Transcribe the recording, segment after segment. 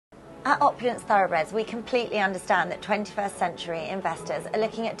At Opulence Thoroughbreds, we completely understand that 21st century investors are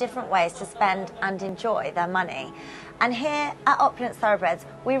looking at different ways to spend and enjoy their money. And here at Opulence Thoroughbreds,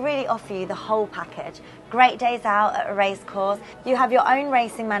 we really offer you the whole package. Great days out at a race course. You have your own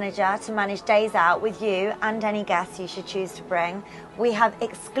racing manager to manage days out with you and any guests you should choose to bring. We have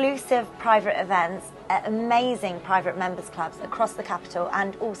exclusive private events at amazing private members clubs across the capital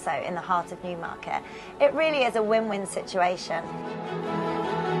and also in the heart of Newmarket. It really is a win-win situation.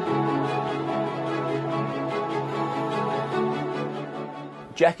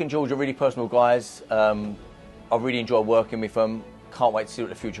 Jack and George are really personal guys. I really enjoy working with them. Can't wait to see what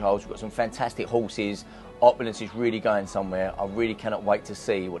the future holds. We've got some fantastic horses. Opulence is really going somewhere. I really cannot wait to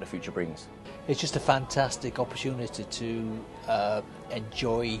see what the future brings. It's just a fantastic opportunity to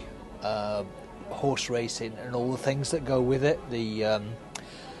enjoy horse racing and all the things that go with it.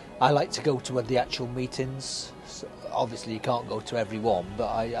 I like to go to the actual meetings. So obviously you can't go to every one, but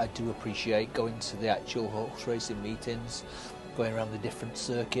I do appreciate going to the actual horse racing meetings, going around the different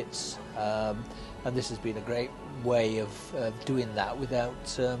circuits, and this has been a great way of doing that without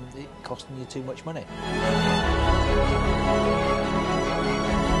it costing you too much money.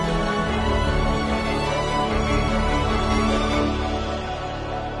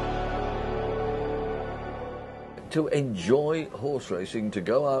 To enjoy horse racing, to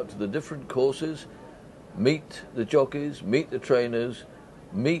go out to the different courses, meet the jockeys, meet the trainers,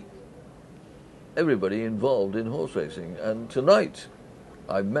 meet everybody involved in horse racing. And tonight,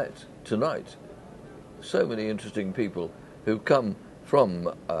 I've met so many interesting people who've come from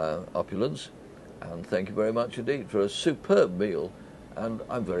Opulence, and thank you very much indeed for a superb meal, and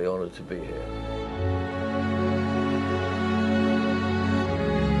I'm very honoured to be here.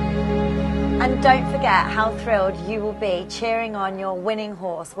 And don't forget how thrilled you will be cheering on your winning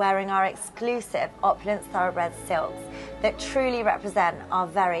horse wearing our exclusive Opulence Thoroughbred silks that truly represent our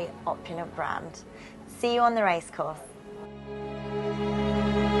very opulent brand. See you on the racecourse.